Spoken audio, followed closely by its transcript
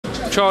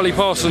Charlie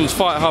Parsons,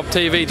 Fight Hub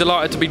TV,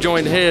 delighted to be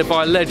joined here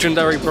by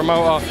legendary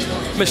promoter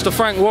Mr.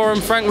 Frank Warren.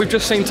 Frank, we've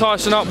just seen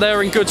Tyson up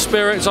there in good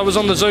spirits. I was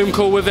on the Zoom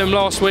call with him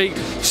last week.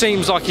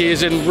 Seems like he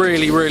is in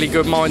really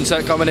good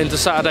mindset coming into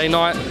Saturday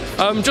night.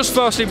 Just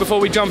firstly, before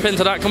we jump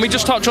into that, can we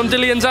just touch on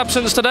Dillian's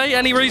absence today?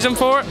 Any reason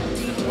for it?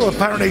 Well,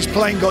 apparently his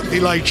plane got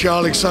delayed,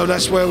 Charlie, so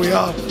that's where we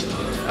are.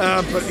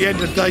 But at the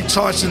end of the day,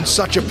 Tyson's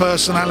such a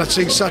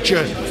personality, such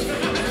a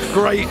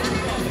great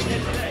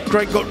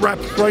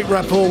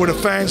rapport with the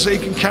fans that he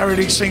can carry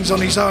these things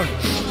on his own.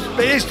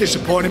 But it is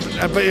disappointing,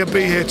 but he'll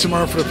be here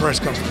tomorrow for the press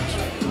conference.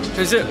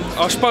 Is it,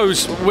 I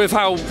suppose, with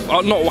how,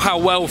 not how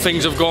well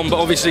things have gone, but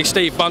obviously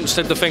Steve Bunce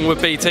did the thing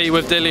with BT,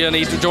 with Dillian,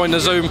 he joined the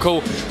Zoom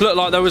call, looked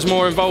like there was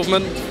more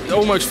involvement. It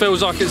almost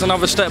feels like it's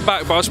another step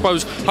back, but I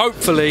suppose,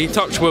 hopefully,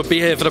 Touch will be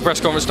here for the press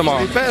conference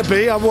tomorrow. It better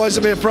be, otherwise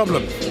there'll be a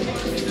problem.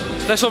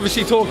 Let's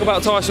obviously talk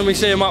about Tyson. We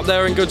see him up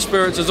there in good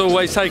spirits as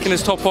always, taking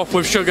his top off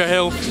with Sugar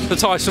Hill, the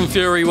Tyson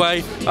Fury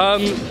way.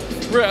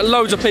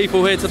 Loads of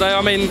people here today.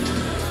 I mean,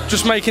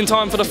 just making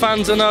time for the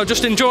fans and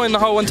just enjoying the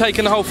whole and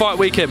taking the whole fight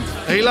week in.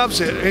 He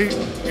loves it.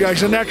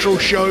 He's a natural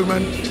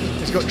showman.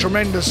 He's got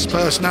tremendous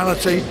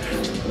personality.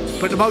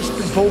 But the most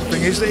important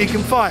thing is that he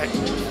can fight.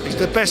 He's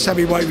the best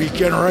heavyweight of his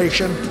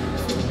generation.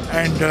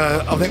 And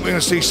I think we're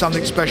going to see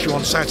something special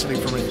on Saturday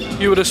from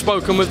him. You would have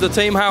spoken with the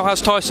team. How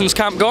has Tyson's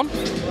camp gone?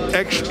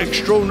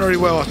 Extraordinarily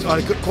well. I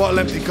had quite a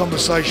lengthy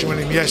conversation with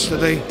him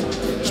yesterday.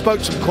 Spoke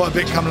to him quite a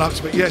bit coming up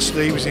to it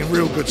yesterday. He was in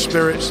real good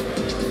spirits.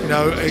 You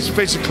know,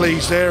 physically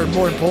he's there, and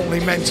more importantly,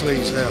 mentally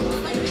he's there.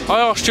 I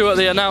asked you at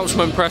the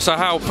announcement presser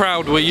how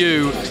proud were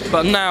you,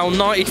 but now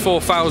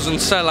 94,000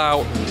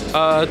 sellout,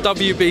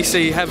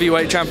 WBC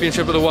Heavyweight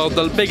Championship of the World,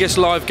 the biggest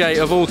live gate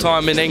of all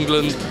time in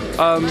England.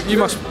 You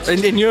must,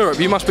 in Europe,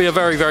 you must be a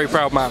very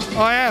proud man.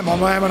 I am,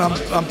 and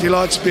I'm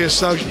delighted to be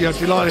associated.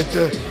 Delighted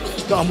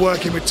that I'm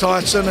working with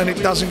Tyson, and it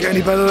doesn't get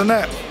any better than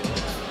that.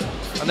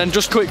 And then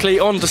just quickly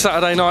on to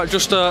Saturday night,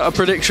 just a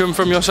prediction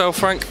from yourself,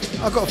 Frank.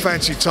 I've got to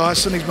fancy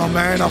Tyson. He's my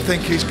man. I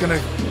think it's going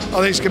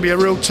to be a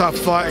real tough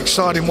fight,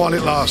 exciting while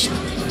it lasts.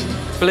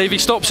 Believe he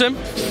stops him?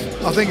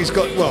 I think he's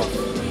got. Well,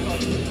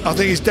 I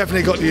think he's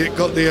definitely got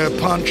the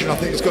punch, and I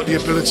think he's got the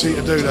ability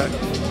to do that.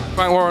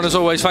 Frank Warren, as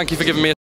always, thank you for giving me a